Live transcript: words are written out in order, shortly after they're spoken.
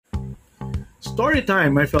Story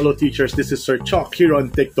time, my fellow teachers. This is Sir Chalk here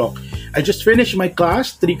on TikTok. I just finished my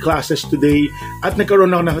class, 3 classes today, at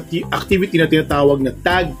nagkaroon ako ng activity na tinatawag na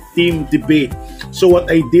tag team debate. So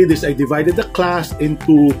what I did is I divided the class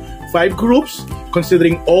into 5 groups,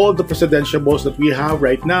 considering all the presidentiables that we have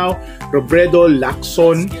right now: Robredo,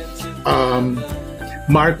 Lacson,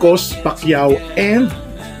 Marcos, Pacquiao, and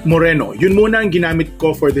Moreno. Yun muna ang ginamit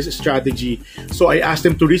ko for this strategy. So I asked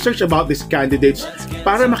them to research about these candidates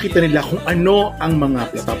para makita nila kung ano ang mga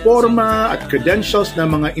plataforma at credentials ng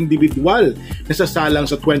mga individual na sasalang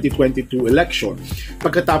sa 2022 election.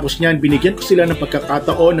 Pagkatapos niyan, binigyan ko sila ng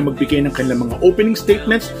pagkakataon na magbigay ng kanilang mga opening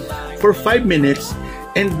statements for 5 minutes.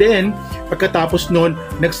 And then, pagkatapos nun,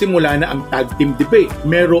 nagsimula na ang tag team debate.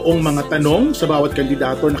 Merong mga tanong sa bawat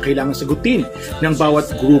kandidato na kailangan sagutin ng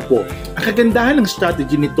bawat grupo. Ang kagandahan ng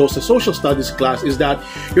strategy nito sa social studies class is that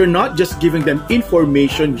you're not just giving them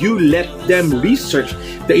information, you let them research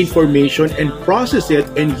the information and process it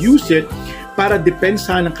and use it para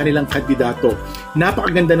depensahan ng kanilang kandidato.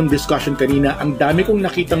 Napakaganda ng discussion kanina. Ang dami kong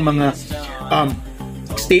nakitang mga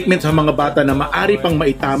statements sa mga bata na maari pang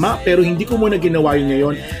maitama, pero hindi ko muna ginawa yun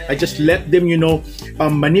ngayon. I just let them,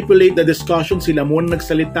 manipulate the discussion. Sila muna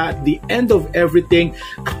nagsalita. At the end of everything,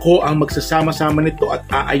 ako ang magsasama-sama nito at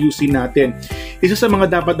aayusin natin. Isa sa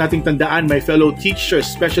mga dapat nating tandaan, my fellow teachers,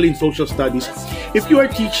 especially in social studies, if you are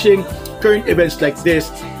teaching current events like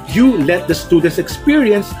this, you let the students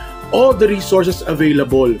experience all the resources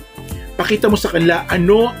available. Pakita mo sa kanila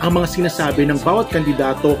ano ang mga sinasabi ng bawat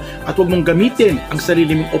kandidato at huwag mong gamitin ang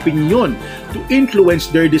sarili mong opinion to influence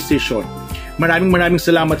their decision. Maraming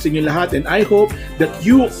salamat sa inyo lahat, and I hope that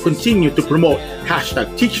you continue to promote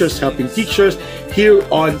 #TeachersHelpingTeachers here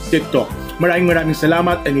on TikTok. Maraming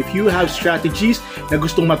salamat, and if you have strategies na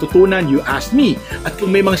gustong matutunan, you ask me. At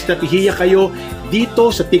kung may mga strategiya kayo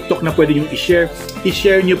dito sa TikTok na pwede nyo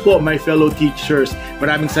i-share nyo po, my fellow teachers.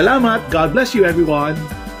 Maraming salamat. God bless you, everyone.